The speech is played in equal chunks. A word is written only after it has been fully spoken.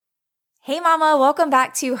Hey mama, welcome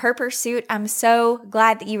back to Her Pursuit. I'm so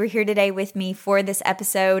glad that you were here today with me for this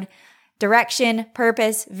episode. Direction,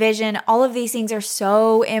 purpose, vision, all of these things are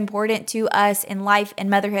so important to us in life and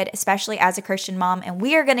motherhood, especially as a Christian mom. And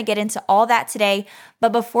we are going to get into all that today.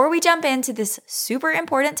 But before we jump into this super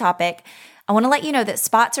important topic, I want to let you know that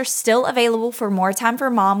spots are still available for More Time for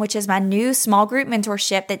Mom, which is my new small group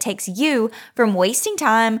mentorship that takes you from wasting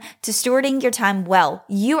time to stewarding your time well.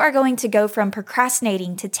 You are going to go from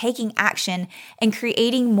procrastinating to taking action and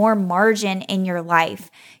creating more margin in your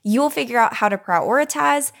life. You'll figure out how to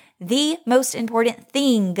prioritize the most important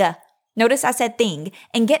thing. Notice I said thing,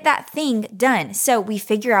 and get that thing done. So we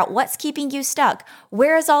figure out what's keeping you stuck.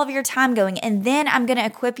 Where is all of your time going? And then I'm going to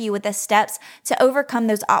equip you with the steps to overcome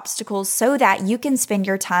those obstacles so that you can spend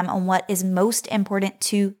your time on what is most important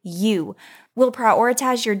to you. We'll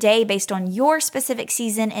prioritize your day based on your specific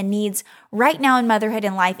season and needs right now in motherhood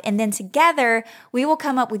and life. And then together, we will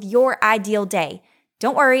come up with your ideal day.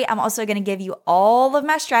 Don't worry, I'm also going to give you all of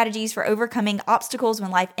my strategies for overcoming obstacles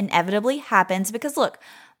when life inevitably happens because look,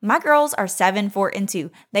 my girls are 7, 4, and 2.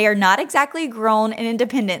 They are not exactly grown and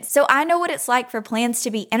independent. So I know what it's like for plans to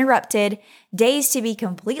be interrupted, days to be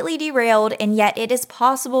completely derailed, and yet it is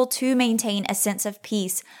possible to maintain a sense of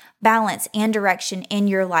peace, balance, and direction in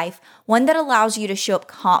your life. One that allows you to show up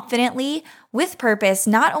confidently with purpose,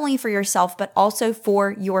 not only for yourself, but also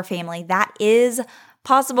for your family. That is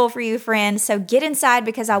possible for you, friend. So get inside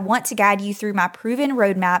because I want to guide you through my proven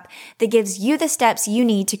roadmap that gives you the steps you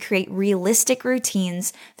need to create realistic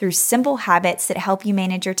routines through simple habits that help you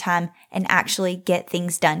manage your time and actually get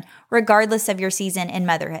things done, regardless of your season in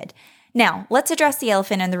motherhood. Now, let's address the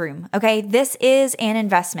elephant in the room, okay? This is an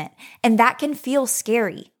investment, and that can feel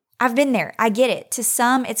scary. I've been there. I get it. To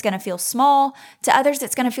some, it's going to feel small. To others,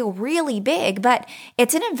 it's going to feel really big, but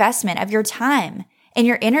it's an investment of your time and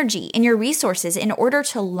your energy and your resources in order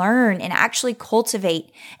to learn and actually cultivate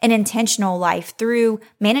an intentional life through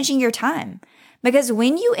managing your time. Because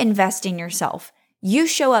when you invest in yourself, you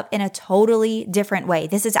show up in a totally different way.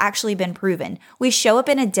 This has actually been proven. We show up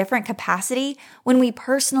in a different capacity when we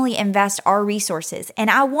personally invest our resources. And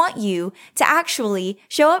I want you to actually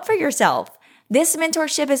show up for yourself. This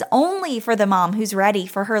mentorship is only for the mom who's ready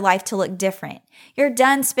for her life to look different. You're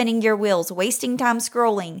done spinning your wheels, wasting time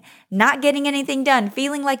scrolling, not getting anything done,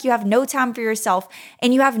 feeling like you have no time for yourself,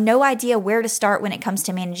 and you have no idea where to start when it comes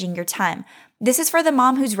to managing your time. This is for the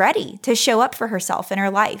mom who's ready to show up for herself in her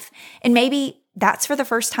life. And maybe that's for the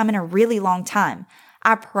first time in a really long time.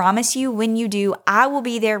 I promise you, when you do, I will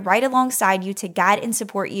be there right alongside you to guide and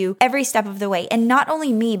support you every step of the way. And not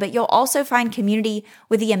only me, but you'll also find community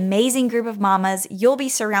with the amazing group of mamas you'll be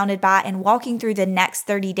surrounded by and walking through the next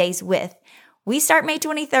 30 days with. We start May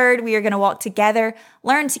 23rd. We are going to walk together,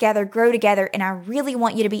 learn together, grow together, and I really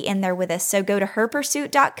want you to be in there with us. So go to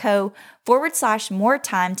herpursuit.co/more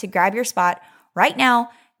time to grab your spot right now.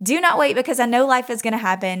 Do not wait because I know life is going to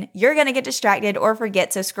happen. You're going to get distracted or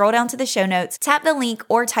forget. So scroll down to the show notes, tap the link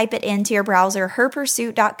or type it into your browser,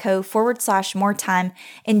 herpursuit.co/more time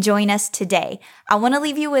and join us today. I want to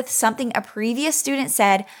leave you with something a previous student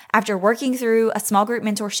said after working through a small group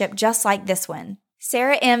mentorship just like this one.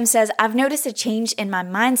 Sarah M. says, I've noticed a change in my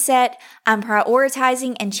mindset. I'm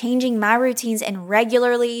prioritizing and changing my routines and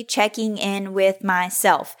regularly checking in with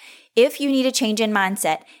myself. If you need a change in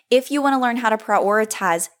mindset, if you want to learn how to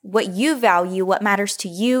prioritize what you value, what matters to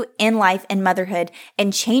you in life and motherhood,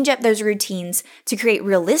 and change up those routines to create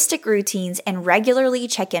realistic routines and regularly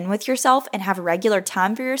check in with yourself and have regular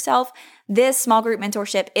time for yourself, this small group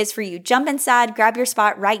mentorship is for you. Jump inside, grab your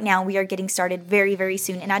spot right now. We are getting started very, very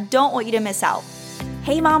soon, and I don't want you to miss out.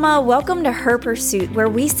 Hey mama, welcome to Her Pursuit, where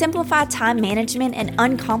we simplify time management and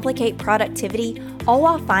uncomplicate productivity, all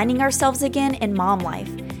while finding ourselves again in mom life.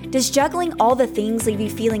 Does juggling all the things leave you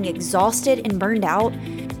feeling exhausted and burned out?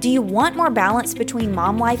 Do you want more balance between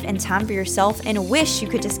mom life and time for yourself and wish you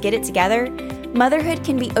could just get it together? Motherhood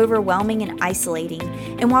can be overwhelming and isolating,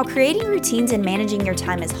 and while creating routines and managing your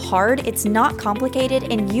time is hard, it's not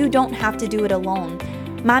complicated and you don't have to do it alone.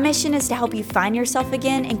 My mission is to help you find yourself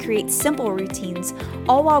again and create simple routines,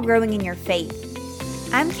 all while growing in your faith.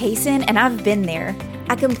 I'm Kaysen, and I've been there.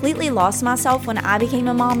 I completely lost myself when I became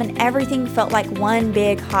a mom and everything felt like one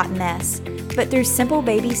big hot mess. But through simple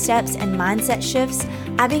baby steps and mindset shifts,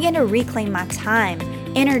 I began to reclaim my time,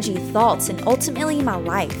 energy, thoughts, and ultimately my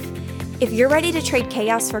life. If you're ready to trade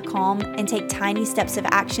chaos for calm and take tiny steps of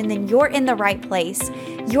action, then you're in the right place.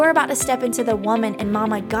 You're about to step into the woman and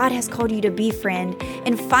mama God has called you to be, friend,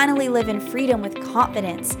 and finally live in freedom with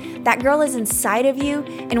confidence. That girl is inside of you,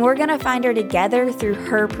 and we're going to find her together through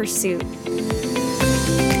Her Pursuit.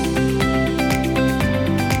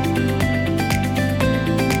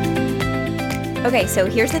 Okay, so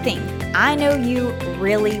here's the thing. I know you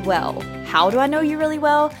really well. How do I know you really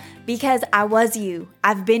well? Because I was you.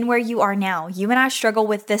 I've been where you are now. You and I struggle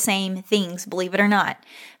with the same things, believe it or not.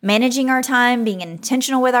 Managing our time, being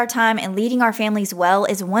intentional with our time, and leading our families well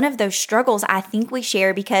is one of those struggles I think we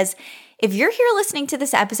share, because if you're here listening to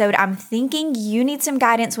this episode, I'm thinking you need some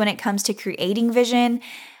guidance when it comes to creating vision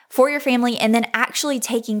for your family and then actually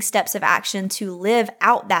taking steps of action to live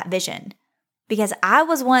out that vision. Because I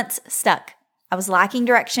was once stuck. I was lacking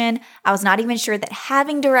direction. I was not even sure that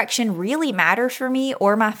having direction really matters for me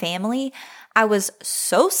or my family. I was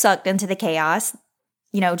so sucked into the chaos,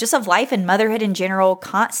 just of life and motherhood in general,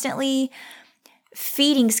 constantly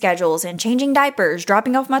feeding schedules and changing diapers,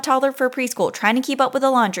 dropping off my toddler for preschool, trying to keep up with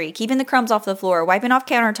the laundry, keeping the crumbs off the floor, wiping off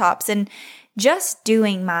countertops, and just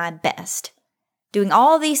doing my best. Doing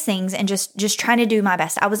all of these things and just trying to do my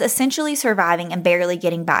best. I was essentially surviving and barely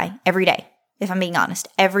getting by every day. If I'm being honest,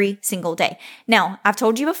 every single day. Now, I've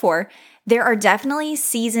told you before, there are definitely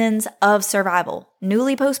seasons of survival.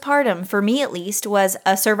 Newly postpartum, for me at least, was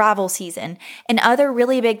a survival season. And other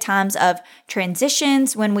really big times of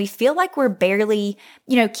transitions when we feel like we're barely,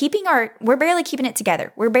 keeping it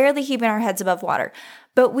together. We're barely keeping our heads above water.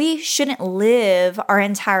 But we shouldn't live our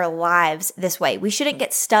entire lives this way. We shouldn't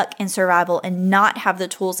get stuck in survival and not have the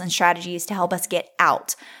tools and strategies to help us get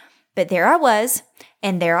out. But there I was,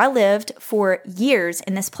 and there I lived for years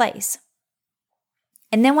in this place.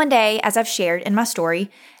 And then one day, as I've shared in my story,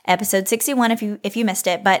 episode 61 if you missed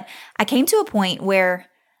it, but I came to a point where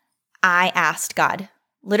I asked God,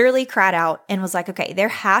 literally cried out and was like, okay, there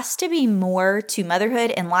has to be more to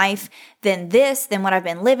motherhood and life than what I've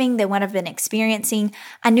been living, than what I've been experiencing.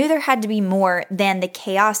 I knew there had to be more than the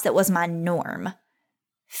chaos that was my norm.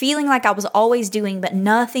 Feeling like I was always doing, but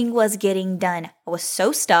nothing was getting done. I was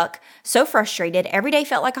so stuck, so frustrated. Every day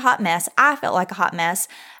felt like a hot mess. I felt like a hot mess.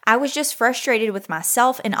 I was just frustrated with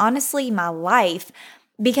myself and honestly my life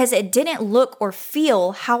because it didn't look or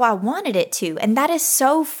feel how I wanted it to. And that is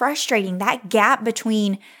so frustrating. That gap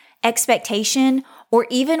between expectation or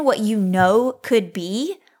even what could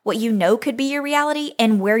be your reality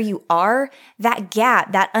and where you are, that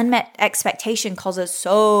gap, that unmet expectation causes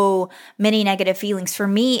so many negative feelings. For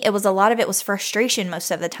me, a lot of it was frustration most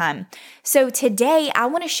of the time. So today I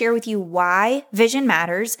want to share with you why vision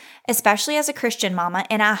matters, especially as a Christian mama.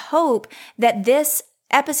 And I hope that this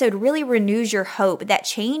episode really renews your hope that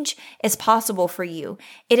change is possible for you.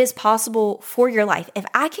 It is possible for your life. If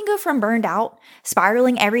I can go from burned out,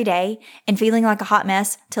 spiraling every day, and feeling like a hot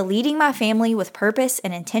mess to leading my family with purpose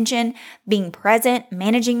and intention, being present,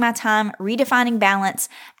 managing my time, redefining balance,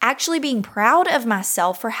 actually being proud of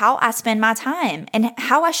myself for how I spend my time and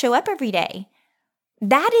how I show up every day.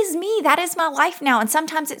 That is me. That is my life now. And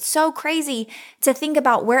sometimes it's so crazy to think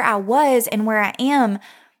about where I was and where I am,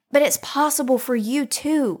 but it's possible for you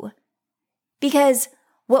too. Because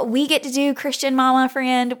what we get to do, Christian mama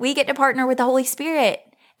friend, we get to partner with the Holy Spirit.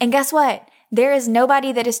 And guess what? There is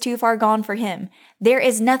nobody that is too far gone for him. There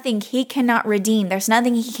is nothing he cannot redeem. There's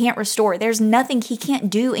nothing he can't restore. There's nothing he can't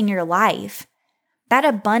do in your life. That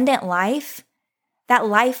abundant life, that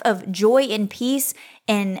life of joy and peace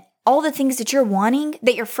and all the things that you're wanting,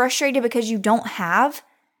 that you're frustrated because you don't have,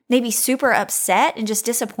 maybe super upset and just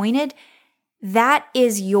disappointed, that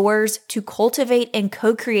is yours to cultivate and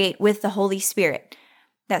co-create with the Holy Spirit.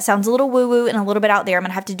 That sounds a little woo-woo and a little bit out there. I'm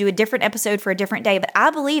going to have to do a different episode for a different day, but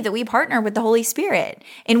I believe that we partner with the Holy Spirit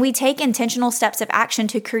and we take intentional steps of action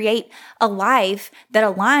to create a life that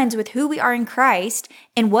aligns with who we are in Christ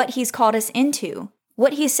and what he's called us into.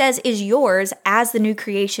 What he says is yours as the new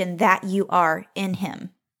creation that you are in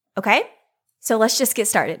him. Okay? So let's just get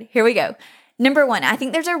started. Here we go. Number one, I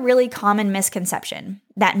think there's a really common misconception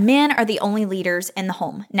that men are the only leaders in the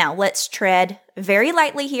home. Now, let's tread very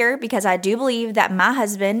lightly here because I do believe that my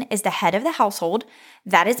husband is the head of the household.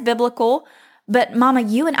 That is biblical. But mama,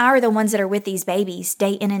 you and I are the ones that are with these babies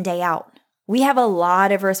day in and day out. We have a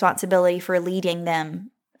lot of responsibility for leading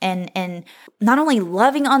them and not only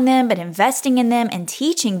loving on them, but investing in them and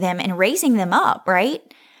teaching them and raising them up, right?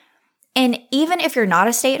 And even if you're not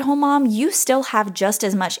a stay-at-home mom, you still have just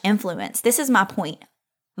as much influence. This is my point.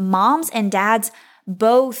 Moms and dads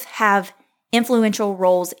both have influential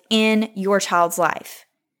roles in your child's life.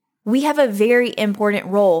 We have a very important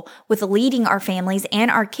role with leading our families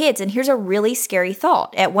and our kids. And here's a really scary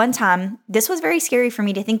thought. At one time, this was very scary for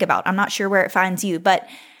me to think about. I'm not sure where it finds you, but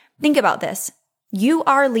think about this. You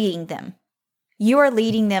are leading them. You are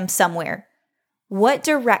leading them somewhere. What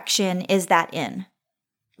direction is that in?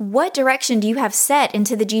 What direction do you have set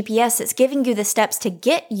into the GPS that's giving you the steps to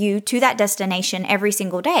get you to that destination every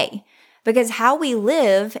single day? Because how we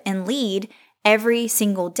live and lead every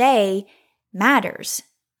single day matters.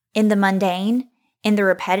 In the mundane, in the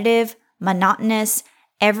repetitive, monotonous,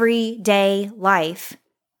 everyday life,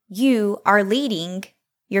 you are leading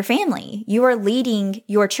your family. You are leading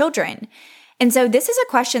your children. And so this is a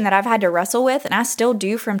question that I've had to wrestle with, and I still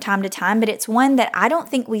do from time to time, but it's one that I don't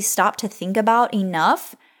think we stop to think about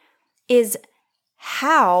enough, is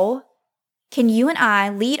how can you and I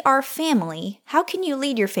lead our family? How can you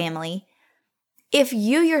lead your family if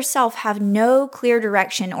you yourself have no clear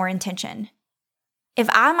direction or intention? If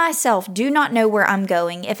I myself do not know where I'm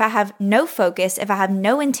going, if I have no focus, if I have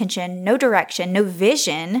no intention, no direction, no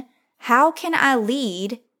vision, how can I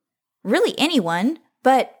lead really anyone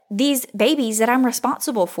but these babies that I'm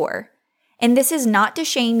responsible for? And this is not to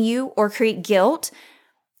shame you or create guilt,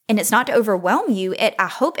 and it's not to overwhelm you. It, I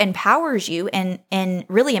hope, empowers you and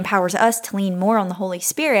really empowers us to lean more on the Holy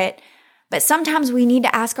Spirit. But sometimes we need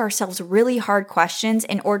to ask ourselves really hard questions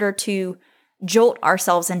in order to jolt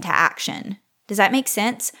ourselves into action. Does that make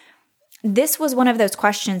sense? This was one of those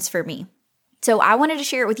questions for me. So I wanted to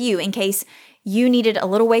share it with you in case you needed a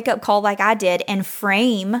little wake-up call like I did, and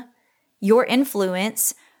frame your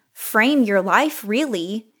influence, frame your life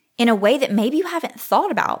really in a way that maybe you haven't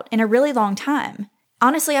thought about in a really long time.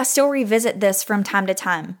 Honestly, I still revisit this from time to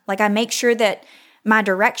time. Like, I make sure that my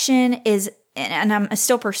direction is, and I'm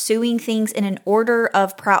still pursuing things in an order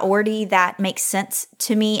of priority that makes sense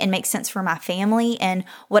to me and makes sense for my family and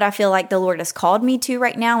what I feel like the Lord has called me to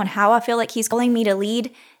right now and how I feel like He's calling me to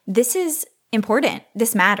lead. This is important.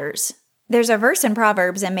 This matters. There's a verse in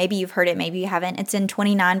Proverbs, and maybe you've heard it, maybe you haven't. It's in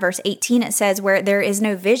 29 verse 18. It says, where there is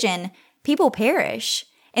no vision, people perish.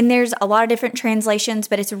 And there's a lot of different translations,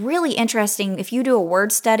 but it's really interesting. If you do a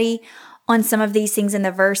word study on some of these things in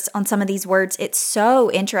the verse, on some of these words, it's so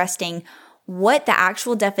interesting what the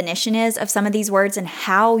actual definition is of some of these words and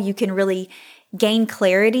how you can really gain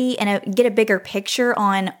clarity and get a bigger picture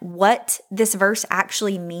on what this verse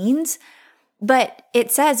actually means. But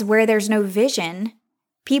it says, where there's no vision,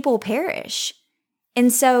 people perish.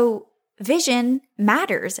 And so vision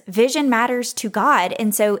matters. Vision matters to God.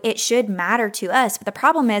 And so it should matter to us. But the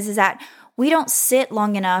problem is that we don't sit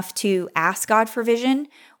long enough to ask God for vision.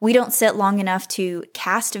 We don't sit long enough to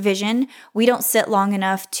cast vision. We don't sit long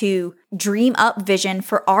enough to dream up vision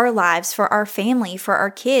for our lives, for our family, for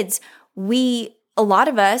our kids. A lot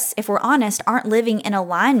of us, if we're honest, aren't living in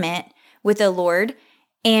alignment with the Lord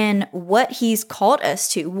and what He's called us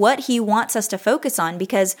to, what He wants us to focus on,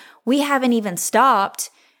 because we haven't even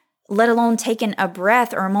stopped, let alone taken a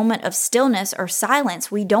breath or a moment of stillness or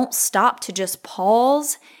silence. We don't stop to just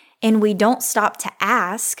pause, and we don't stop to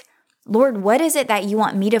ask, Lord, what is it that you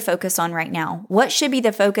want me to focus on right now? What should be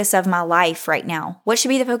the focus of my life right now? What should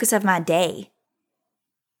be the focus of my day?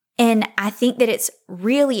 And I think that it's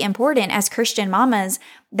really important as Christian mamas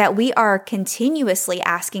that we are continuously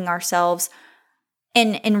asking ourselves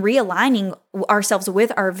and realigning ourselves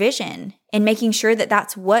with our vision and making sure that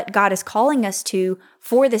that's what God is calling us to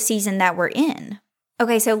for the season that we're in.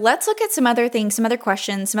 Okay, so let's look at some other things, some other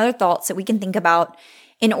questions, some other thoughts that we can think about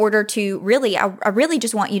in order to really, I really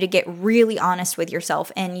just want you to get really honest with yourself.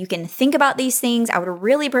 And you can think about these things. I would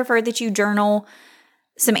really prefer that you journal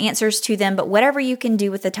some answers to them, but whatever you can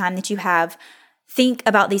do with the time that you have, think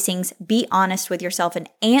about these things, be honest with yourself and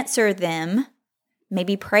answer them.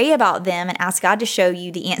 Maybe pray about them and ask God to show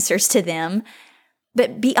you the answers to them,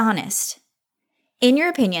 but be honest. In your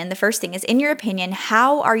opinion, the first thing is, in your opinion,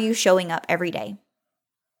 how are you showing up every day?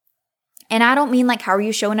 And I don't mean like, how are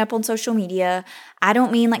you showing up on social media? I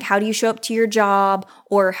don't mean like, how do you show up to your job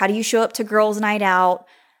or how do you show up to girls' night out?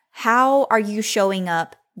 How are you showing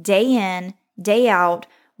up day in, day out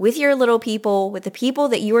with your little people, with the people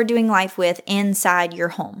that you are doing life with inside your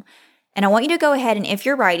home? And I want you to go ahead and, if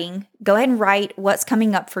you're writing, go ahead and write what's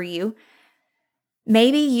coming up for you.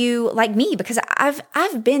 Maybe you, like me, because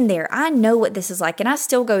I've been there. I know what this is like, and I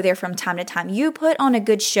still go there from time to time. You put on a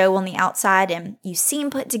good show on the outside, and you seem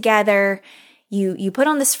put together. You put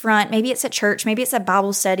on this front. Maybe it's at church. Maybe it's a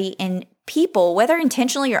Bible study. And people, whether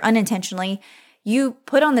intentionally or unintentionally, you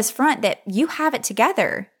put on this front that you have it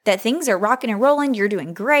together, that things are rocking and rolling. You're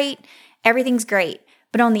doing great. Everything's great.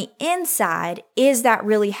 But on the inside, is that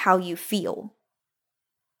really how you feel?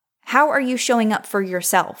 How are you showing up for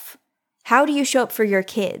yourself? How do you show up for your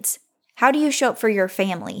kids? How do you show up for your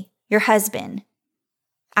family, your husband?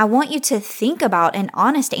 I want you to think about an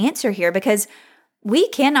honest answer here, because we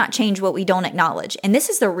cannot change what we don't acknowledge. And this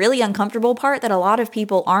is the really uncomfortable part that a lot of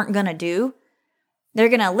people aren't going to do. They're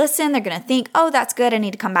going to listen. They're going to think, oh, that's good. I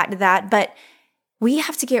need to come back to that. But we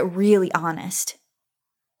have to get really honest.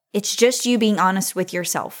 It's just you being honest with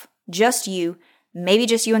yourself. Just you, maybe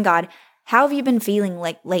just you and God. How have you been feeling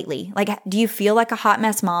like lately? Like, do you feel like a hot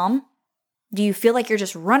mess mom? Do you feel like you're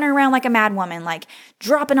just running around like a mad woman, like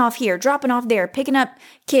dropping off here, dropping off there, picking up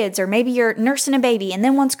kids, or maybe you're nursing a baby and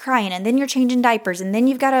then one's crying and then you're changing diapers and then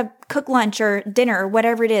you've got to cook lunch or dinner or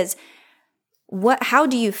whatever it is? How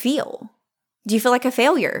do you feel? Do you feel like a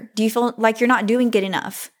failure? Do you feel like you're not doing good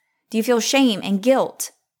enough? Do you feel shame and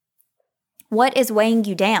guilt? What is weighing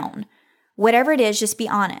you down? Whatever it is, just be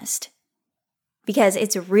honest. Because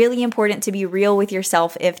it's really important to be real with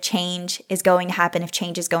yourself if change is going to happen, if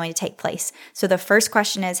change is going to take place. So the first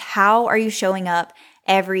question is, how are you showing up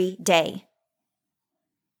every day?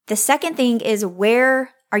 The second thing is, where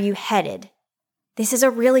are you headed? This is a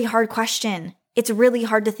really hard question. It's really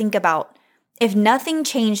hard to think about. If nothing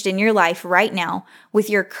changed in your life right now with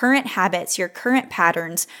your current habits, your current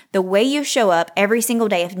patterns, the way you show up every single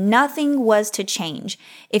day, if nothing was to change,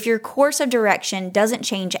 if your course of direction doesn't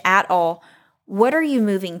change at all, what are you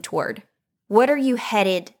moving toward? What are you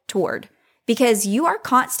headed toward? Because you are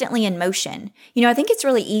constantly in motion. I think it's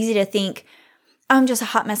really easy to think, I'm just a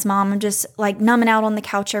hot mess mom. I'm just like numbing out on the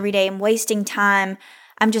couch every day. I'm wasting time.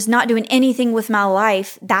 I'm just not doing anything with my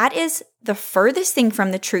life. That is the furthest thing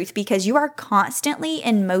from the truth because you are constantly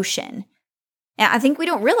in motion. And I think we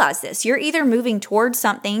don't realize this. You're either moving towards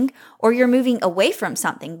something or you're moving away from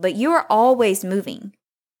something, but you are always moving.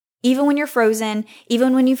 Even when you're frozen,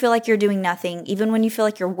 even when you feel like you're doing nothing, even when you feel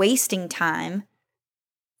like you're wasting time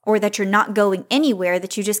or that you're not going anywhere,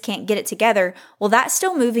 that you just can't get it together, well, that's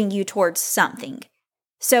still moving you towards something.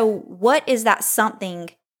 So what is that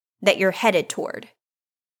something that you're headed toward?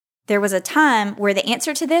 There was a time where the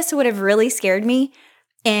answer to this would have really scared me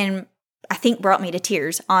and I think brought me to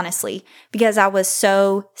tears, honestly, because I was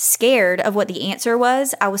so scared of what the answer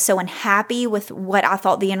was. I was so unhappy with what I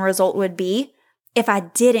thought the end result would be if I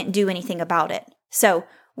didn't do anything about it. So,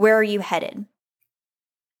 where are you headed?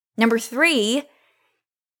 Number 3,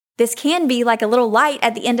 this can be like a little light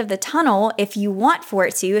at the end of the tunnel if you want for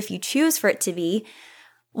it to, if you choose for it to be.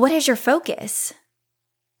 What is your focus?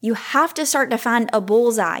 You have to start to find a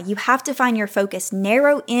bullseye. You have to find your focus.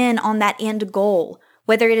 Narrow in on that end goal,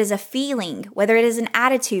 whether it is a feeling, whether it is an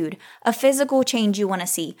attitude, a physical change you want to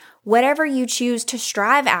see, whatever you choose to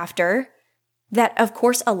strive after. That, of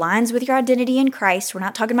course, aligns with your identity in Christ. We're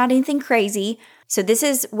not talking about anything crazy. So this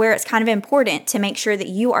is where it's kind of important to make sure that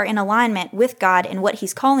you are in alignment with God and what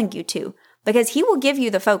He's calling you to, because He will give you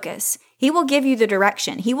the focus. He will give you the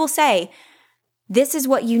direction. He will say, this is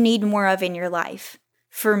what you need more of in your life.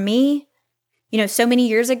 For me, so many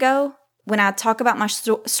years ago, when I talk about my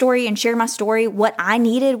story and share my story, what I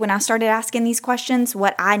needed when I started asking these questions,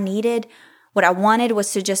 what I wanted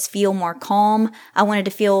was to just feel more calm. I wanted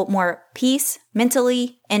to feel more peace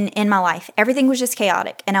mentally and in my life. Everything was just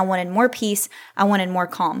chaotic and I wanted more peace. I wanted more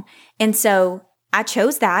calm. And so I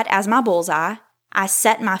chose that as my bullseye. I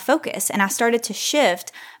set my focus and I started to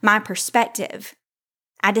shift my perspective.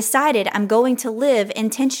 I decided I'm going to live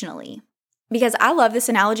intentionally because I love this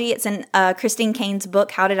analogy. It's in Christine Cain's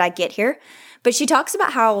book, How Did I Get Here? But she talks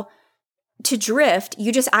about how to drift,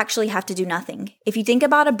 you just actually have to do nothing. If you think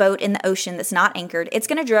about a boat in the ocean that's not anchored, it's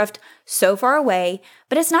going to drift so far away,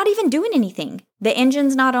 but it's not even doing anything. The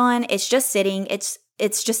engine's not on, it's just sitting. It's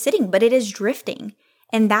just sitting, but it is drifting.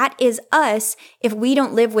 And that is us if we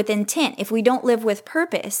don't live with intent, if we don't live with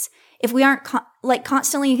purpose, if we aren't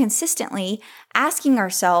constantly and consistently asking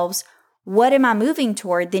ourselves, what am I moving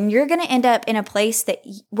toward? Then you're going to end up in a place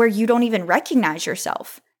where you don't even recognize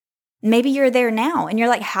yourself. Maybe you're there now and you're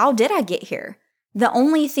like, how did I get here? The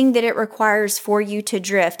only thing that it requires for you to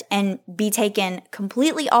drift and be taken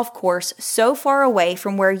completely off course, so far away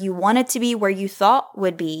from where you wanted to be, where you thought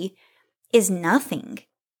would be, is nothing.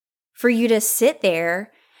 For you to sit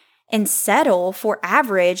there and settle for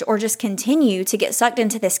average or just continue to get sucked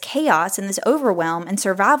into this chaos and this overwhelm and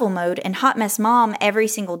survival mode and hot mess mom every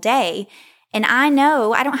single day. And I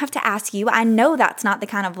know, I don't have to ask you, I know that's not the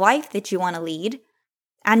kind of life that you want to lead.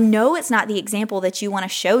 I know it's not the example that you want to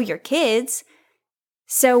show your kids.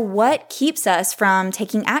 So what keeps us from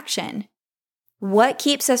taking action? What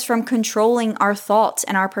keeps us from controlling our thoughts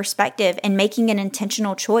and our perspective and making an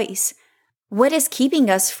intentional choice? What is keeping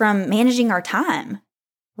us from managing our time?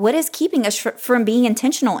 What is keeping us from being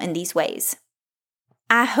intentional in these ways?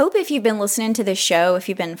 I hope if you've been listening to this show, if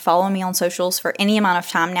you've been following me on socials for any amount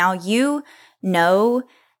of time now, you know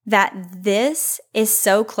that this is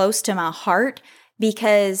so close to my heart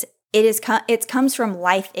because it comes from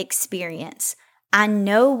life experience. I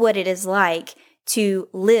know what it is like to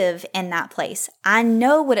live in that place. I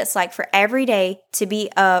know what it's like for every day to be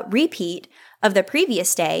a repeat of the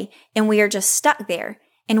previous day, and we are just stuck there,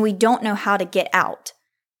 and we don't know how to get out.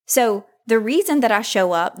 So the reason that I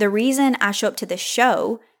show up, the reason I show up to this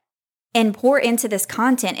show and pour into this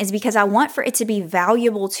content is because I want for it to be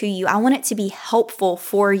valuable to you. I want it to be helpful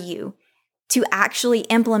for you to actually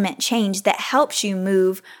implement change that helps you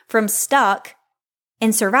move from stuck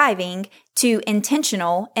and surviving to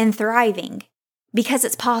intentional and thriving, because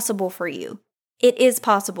it's possible for you. It is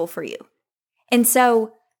possible for you. And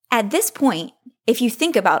so at this point, if you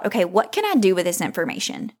think about, okay, what can I do with this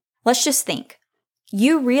information? Let's just think.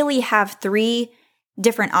 You really have 3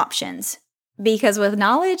 different options, because with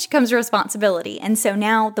knowledge comes responsibility. And so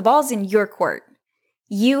now the ball's in your court.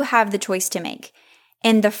 You have the choice to make.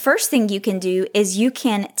 And the first thing you can do is you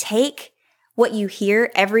can take what you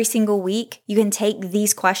hear every single week. You can take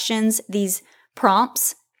these questions, these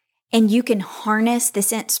prompts, and you can harness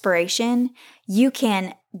this inspiration. You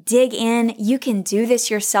can dig in, you can do this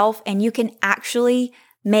yourself, and you can actually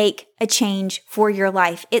make a change for your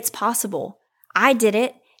life. It's possible. I did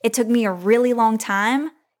it. It took me a really long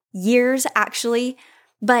time, years actually,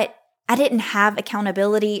 but I didn't have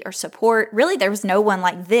accountability or support. Really, there was no one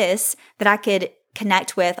like this that I could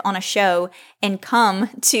connect with on a show and come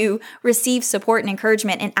to receive support and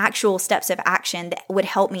encouragement and actual steps of action that would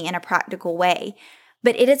help me in a practical way.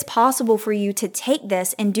 But it is possible for you to take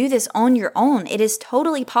this and do this on your own. It is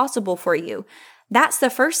totally possible for you. That's the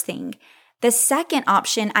first thing. The second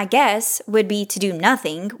option, I guess, would be to do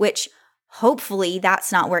nothing, which hopefully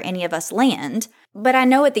that's not where any of us land. But I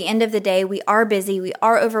know at the end of the day, we are busy, we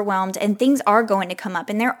are overwhelmed, and things are going to come up.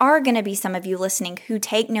 And there are going to be some of you listening who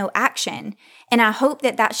take no action. And I hope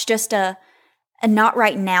that that's just a not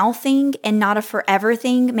right now thing and not a forever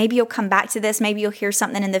thing. Maybe you'll come back to this. Maybe you'll hear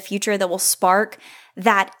something in the future that will spark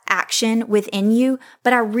that action within you.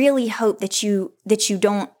 But I really hope that you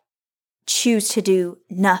don't choose to do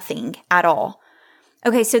nothing at all.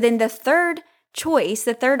 Okay, so then the third choice,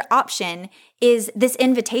 the third option is this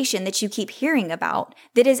invitation that you keep hearing about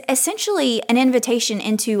that is essentially an invitation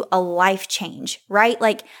into a life change, right?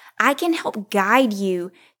 Like I can help guide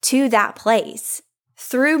you to that place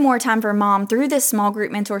through More Time for Mom, through this small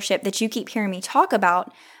group mentorship that you keep hearing me talk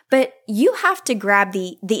about, but you have to grab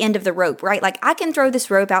the end of the rope, right? Like I can throw this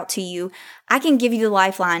rope out to you, I can give you the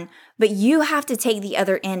lifeline, but you have to take the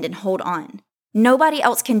other end and hold on. Nobody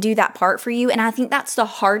else can do that part for you. And I think that's the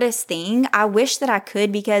hardest thing. I wish that I could,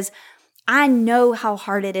 because I know how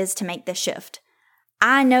hard it is to make this shift.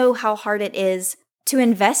 I know how hard it is to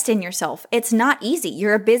invest in yourself. It's not easy.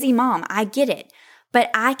 You're a busy mom. I get it. But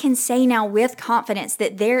I can say now with confidence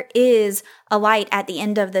that there is a light at the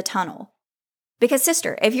end of the tunnel. Because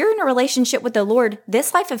sister, if you're in a relationship with the Lord,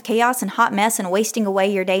 this life of chaos and hot mess and wasting away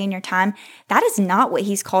your day and your time, that is not what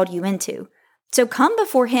He's called you into. So come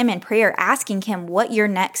before Him in prayer, asking Him what your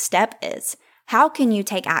next step is. How can you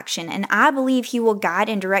take action? And I believe He will guide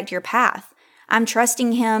and direct your path. I'm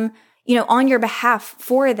trusting Him, on your behalf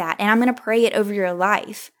for that. And I'm going to pray it over your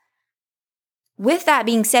life. With that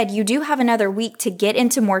being said, you do have another week to get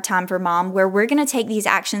into More Time for Mom, where we're going to take these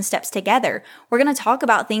action steps together. We're going to talk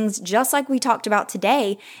about things just like we talked about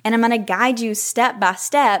today, and I'm going to guide you step by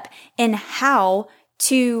step in how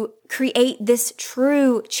to create this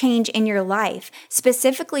true change in your life,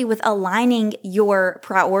 specifically with aligning your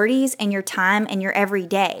priorities and your time and your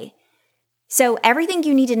everyday. So everything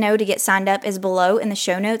you need to know to get signed up is below in the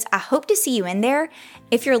show notes. I hope to see you in there.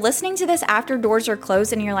 If you're listening to this after doors are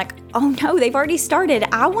closed and you're like, oh no, they've already started,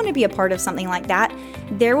 I want to be a part of something like that,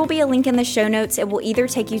 there will be a link in the show notes. It will either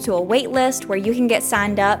take you to a wait list where you can get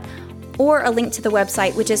signed up, or a link to the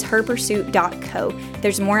website, which is herpursuit.co.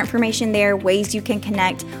 There's more information there, ways you can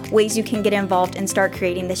connect, ways you can get involved and start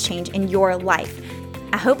creating this change in your life.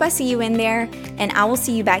 I hope I see you in there, and I will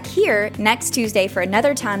see you back here next Tuesday for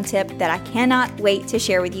another time tip that I cannot wait to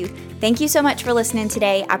share with you. Thank you so much for listening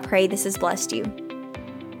today. I pray this has blessed you.